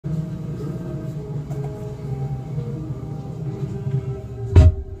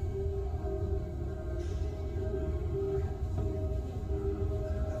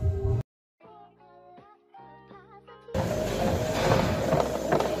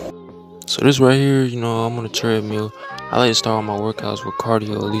So this right here, I'm on the treadmill. I like to start my workouts with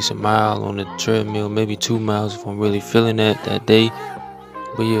cardio, at least a mile on the treadmill, maybe 2 miles if I'm really feeling that day.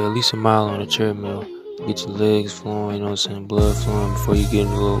 But yeah, at least a mile on the treadmill. Get your legs flowing, blood flowing before you get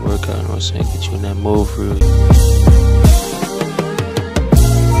into a little workout, get you in that mode for real.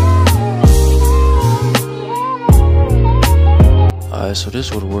 Alright, so this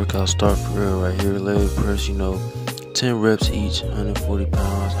is where the workout start for real right here. Leg press, 10 reps each, 140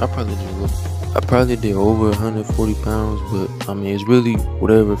 pounds. I probably did over 140 pounds, but I mean, it's really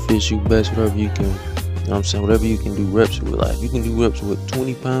whatever fits you best, whatever you can, whatever you can do reps with. Like, you can do reps with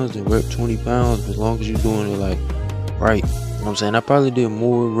 20 pounds and rep 20 pounds, as long as you're doing it like right. I probably did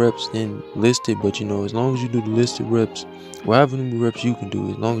more reps than listed, but as long as you do the listed reps, whatever many reps you can do,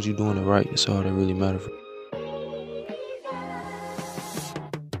 as long as you're doing it right, that's all that really matters.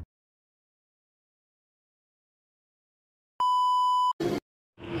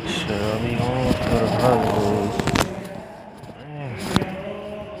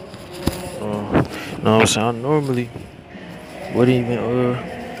 I normally wouldn't even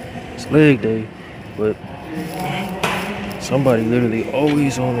it's leg day, but somebody literally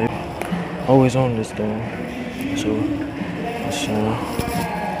always on this thing. So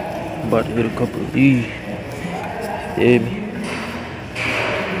I'm about to hit a couple of these. Yeah, me.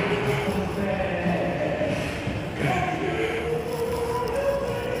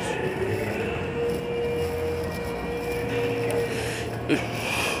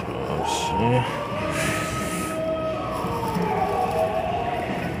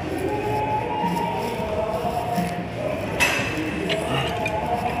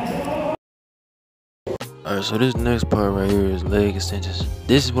 Alright, so this next part right here is leg extensions.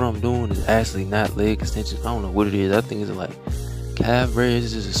 This is what I'm doing is actually not leg extensions. I don't know what it is. I think it's like calf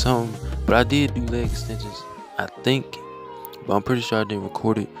raises or something. But I did do leg extensions, I think. But I'm pretty sure I didn't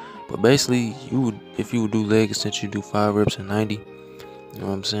record it. But basically, if you would do leg extensions, you do 5 reps and 90. You know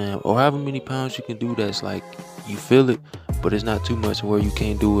what I'm saying? Or however many pounds you can do that's like, you feel it, but it's not too much where you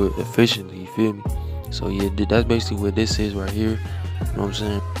can't do it efficiently, you feel me? So yeah, that's basically what this is right here. You know what I'm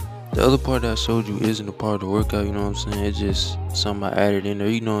saying? The other part that I showed you isn't a part of the workout, you know what I'm saying? It's just something I added in there,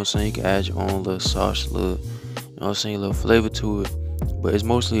 you know what I'm saying? You can add your own little sauce, little, you know what I'm saying, little flavor to it. But it's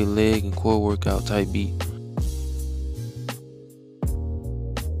mostly a leg and core workout type beat.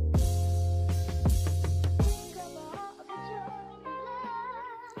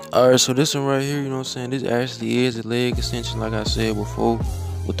 Alright, so this one right here, you know what I'm saying? This actually is a leg extension, like I said before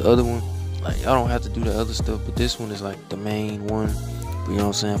with the other one. Like, I don't have to do the other stuff, but this one is like the main one. You know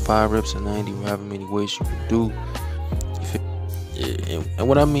what I'm saying? 5 reps and 90, however many weights you can do. And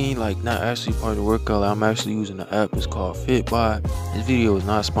what I mean, like, not actually part of the workout, like, I'm actually using the app. It's called FitBuy. This video is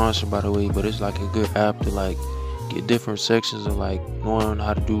not sponsored, by the way, but it's like a good app to like get different sections of like knowing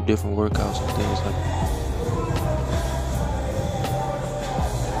how to do different workouts and things like that.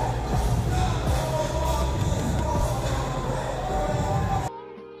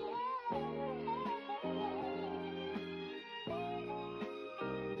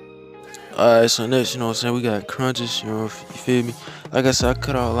 Alright, so next, you know what I'm saying, we got crunches, you feel me? Like I said, I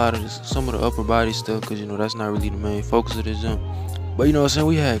cut out a lot of some of the upper body stuff, because, that's not really the main focus of this gym. But, you know what I'm saying,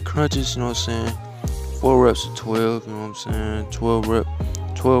 we had crunches, you know what I'm saying, 4 reps of 12, you know what I'm saying,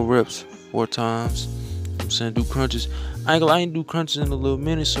 12 reps 4 times, you know what I'm saying, do crunches. I ain't do crunches in a little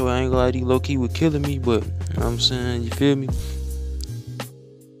minute, so I ain't gonna lie, these low-key were killing me, but, you know what I'm saying, you feel me?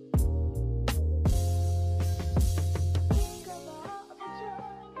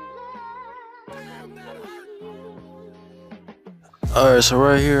 Alright, so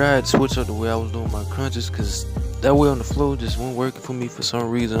right here, I had to switch up the way I was doing my crunches, because that way on the floor just wasn't working for me for some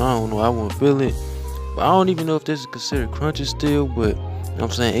reason. I don't know, I won't feel it. But I don't even know if this is considered crunches still, but, you know what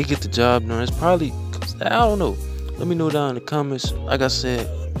I'm saying, it get the job done. It's probably, I don't know. Let me know down in the comments. Like I said,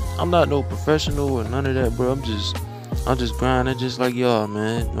 I'm not no professional or none of that, bro. I'm just grinding just like y'all,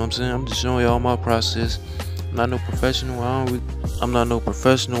 man. You know what I'm saying? I'm just showing y'all my process. I'm not no professional. I'm not no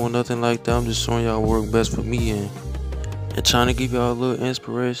professional or nothing like that. I'm just showing y'all what work best for me, and trying to give y'all a little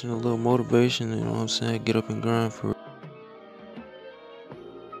inspiration, a little motivation, you know what I'm saying? Get up and grind for it.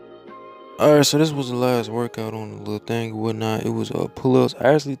 Alright, so this was the last workout on the little thing or whatnot. It was pull-ups.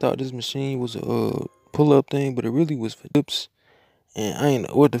 I actually thought this machine was a pull-up thing, but it really was for dips. And I ain't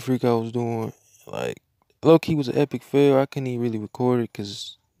know what the freak I was doing. Like, low-key was an epic fail. I couldn't even really record it,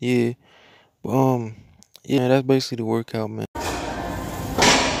 because, yeah. But, yeah, that's basically the workout, man.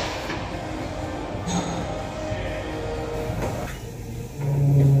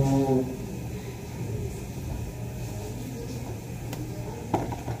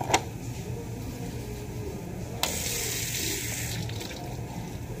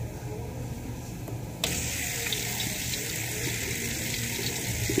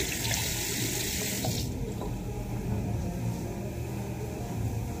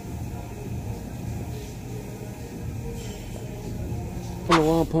 don't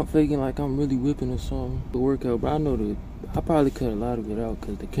know why I'm pump faking like I'm really whipping or something. The workout, but I know that I probably cut a lot of it out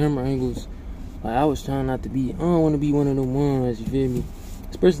because the camera angles, like I was trying not to be, I don't want to be one of them ones, you feel me?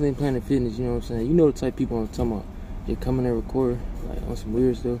 Especially in Planet Fitness, you know what I'm saying? You know the type of people I'm talking about. They come in and record, like on some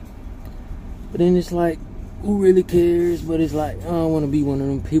weird stuff. But then it's like, who really cares? But it's like, I don't want to be one of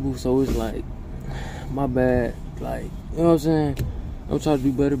them people, so it's like, my bad. Like, you know what I'm saying? I'm trying to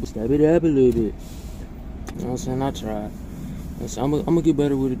do better, but step it up a little bit. You know what I'm saying? I tried. So I'm gonna get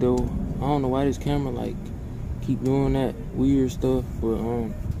better with it though. I don't know why this camera like keep doing that weird stuff, but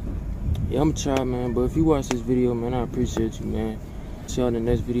yeah, I'm gonna try, man. But if you watch this video, man, I appreciate you, man. See y'all in the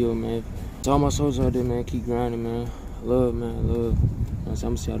next video, man. To all my soldiers out there, man, keep grinding, man. Love, man, love. I'm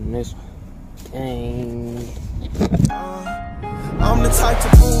gonna see y'all in the next one. Dang. I'm the type to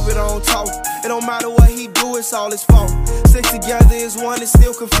prove it on talk. It don't matter what he do, it's all his fault. Six together is one, it's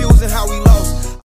still confusing how we lost.